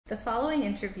The following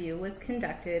interview was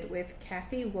conducted with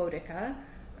Kathleen Wodicka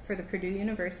for the Purdue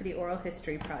University Oral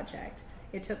History Project.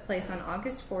 It took place on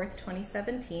August 4th,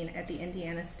 2017 at the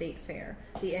Indiana State Fair.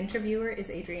 The interviewer is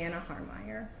Adriana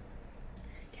Harmeyer.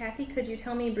 Kathy, could you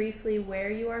tell me briefly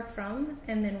where you are from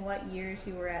and then what years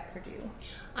you were at Purdue?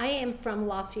 I am from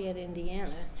Lafayette,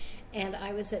 Indiana, and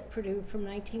I was at Purdue from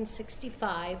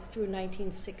 1965 through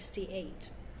 1968.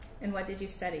 And what did you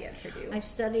study at Purdue? I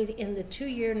studied in the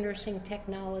 2-year nursing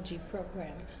technology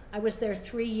program. I was there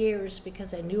 3 years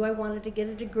because I knew I wanted to get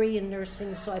a degree in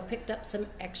nursing, so I picked up some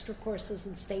extra courses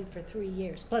and stayed for 3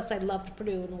 years. Plus, I loved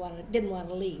Purdue and didn't want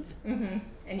to leave. Mm-hmm.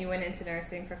 And you went into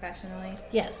nursing professionally?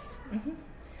 Yes. Mm-hmm.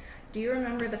 Do you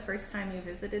remember the first time you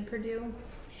visited Purdue?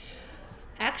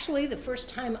 Actually, the first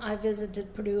time I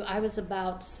visited Purdue, I was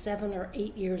about 7 or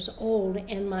 8 years old,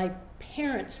 and my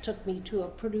parents took me to a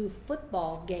Purdue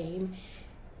football game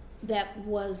that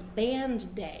was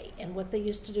band day. And what they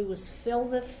used to do was fill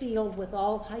the field with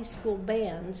all high school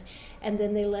bands, and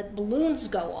then they let balloons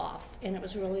go off, and it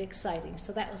was really exciting.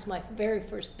 So that was my very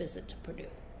first visit to Purdue.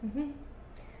 Mm-hmm.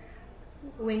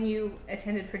 When you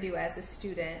attended Purdue as a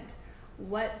student,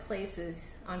 what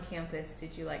places on campus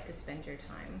did you like to spend your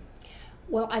time?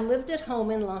 Well, I lived at home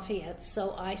in Lafayette,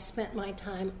 so I spent my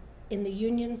time in the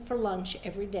Union for lunch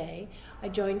every day. I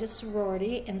joined a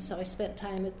sorority, and so I spent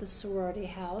time at the sorority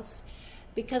house.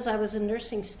 Because I was a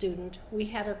nursing student, we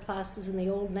had our classes in the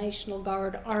old National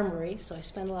Guard Armory, so I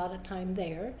spent a lot of time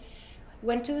there.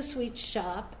 Went to the sweet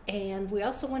shop, and we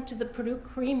also went to the Purdue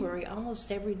Creamery almost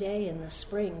every day in the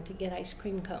spring to get ice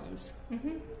cream cones.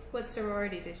 Mm-hmm. What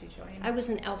sorority did you join? I was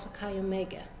in Alpha Chi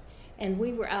Omega. And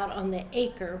we were out on the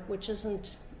acre, which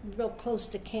isn't real close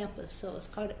to campus, so it's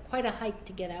quite a hike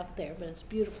to get out there, but it's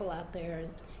beautiful out there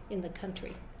in the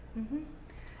country. Mm-hmm.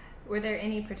 Were there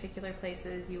any particular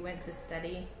places you went to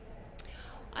study?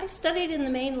 I studied in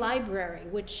the main library,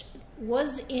 which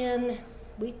was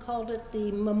we called it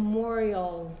the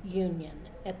Memorial Union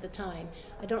at the time.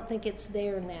 I don't think it's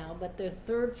there now, but the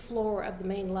 3rd floor of the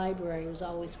main library was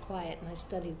always quiet, and I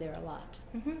studied there a lot.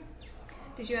 Mm-hmm.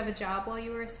 Did you have a job while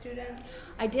you were a student?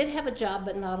 I did have a job,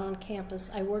 but not on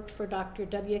campus. I worked for Dr.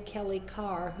 W. Kelly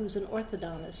Carr, who was an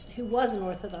orthodontist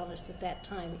at that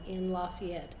time in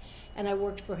Lafayette, and I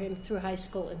worked for him through high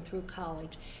school and through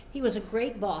college. He was a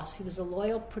great boss. He was a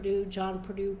loyal John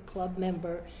Purdue Club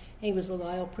member. He was a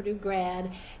loyal Purdue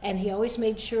grad, and he always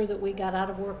made sure that we got out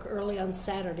of work early on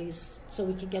Saturdays so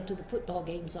we could get to the football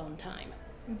games on time.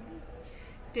 Mm-hmm.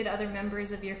 Did other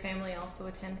members of your family also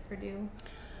attend Purdue?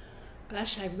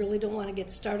 Gosh, I really don't want to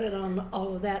get started on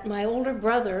all of that. My older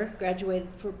brother graduated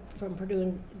from Purdue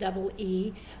in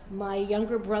EE. My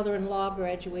younger brother-in-law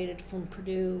graduated from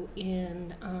Purdue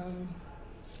in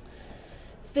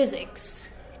physics.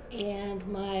 And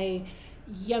my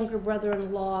younger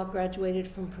brother-in-law graduated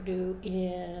from Purdue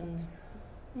in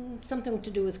something to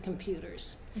do with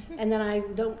computers. Mm-hmm. And then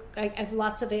I have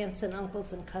lots of aunts and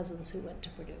uncles and cousins who went to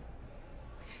Purdue.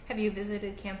 Have you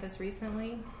visited campus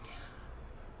recently?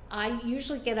 I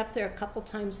usually get up there a couple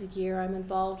times a year. I'm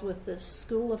involved with the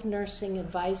School of Nursing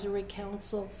Advisory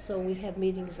Council, so we have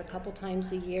meetings a couple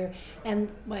times a year. And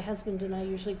my husband and I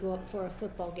usually go up for a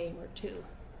football game or two.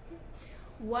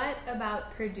 What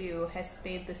about Purdue has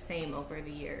stayed the same over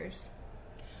the years?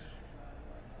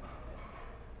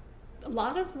 A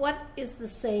lot of what is the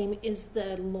same is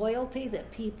the loyalty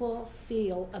that people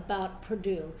feel about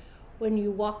Purdue. When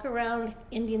you walk around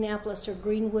Indianapolis or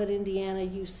Greenwood, Indiana,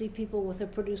 you see people with a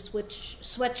Purdue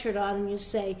sweatshirt on, and you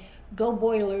say, "Go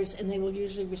Boilers," and they will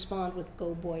usually respond with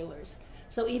 "Go Boilers."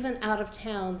 So even out of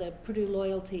town, the Purdue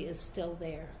loyalty is still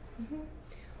there. Mm-hmm.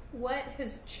 What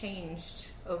has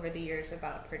changed over the years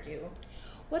about Purdue?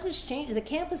 What has changed? The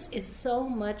campus is so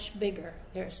much bigger.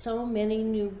 There are so many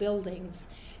new buildings.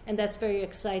 And that's very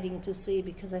exciting to see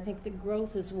because I think the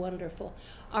growth is wonderful.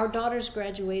 Our daughters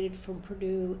graduated from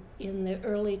Purdue in the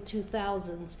early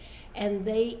 2000s, and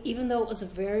even though it was a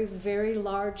very, very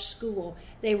large school,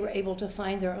 they were able to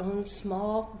find their own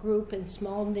small group and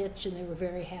small niche, and they were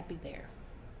very happy there.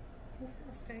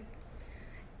 Fantastic.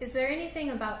 Is there anything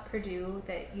about Purdue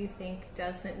that you think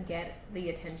doesn't get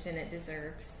the attention it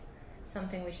deserves?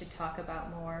 Something we should talk about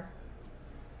more?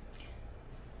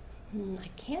 I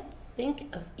can't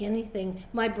think of anything.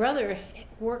 My brother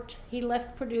he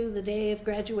left Purdue the day of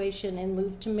graduation and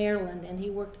moved to Maryland, and he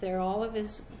worked there all of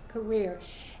his career.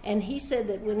 And he said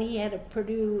that when he had a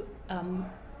Purdue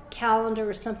calendar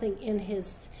or something in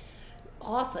his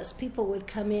office, people would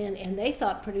come in and they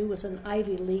thought Purdue was an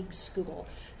Ivy League school.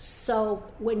 So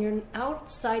when you're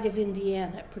outside of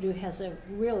Indiana, Purdue has a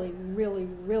really, really,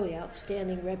 really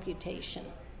outstanding reputation.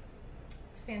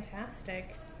 It's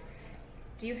fantastic.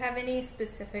 Do you have any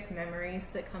specific memories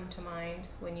that come to mind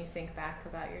when you think back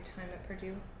about your time at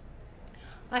Purdue?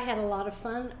 I had a lot of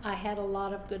fun. I had a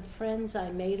lot of good friends. I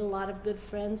made a lot of good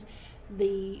friends.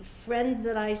 The friend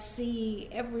that I see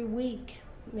every week,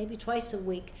 maybe twice a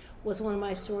week, was one of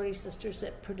my sorority sisters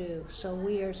at Purdue. So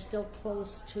we are still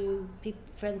close to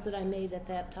friends that I made at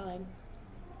that time.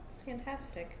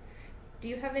 Fantastic. Do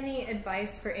you have any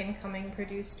advice for incoming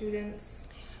Purdue students?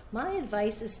 My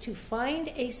advice is to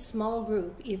find a small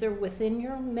group, either within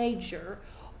your major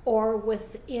or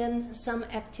within some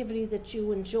activity that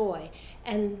you enjoy,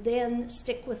 and then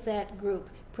stick with that group.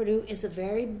 Purdue is a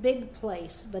very big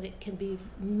place, but it can be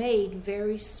made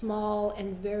very small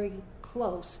and very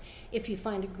close if you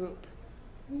find a group.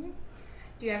 Mm-hmm.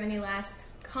 Do you have any last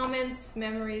comments,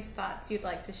 memories, thoughts you'd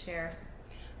like to share?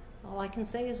 All I can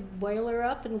say is boiler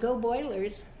up and go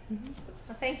Boilers. Mm-hmm.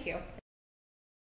 Well, thank you.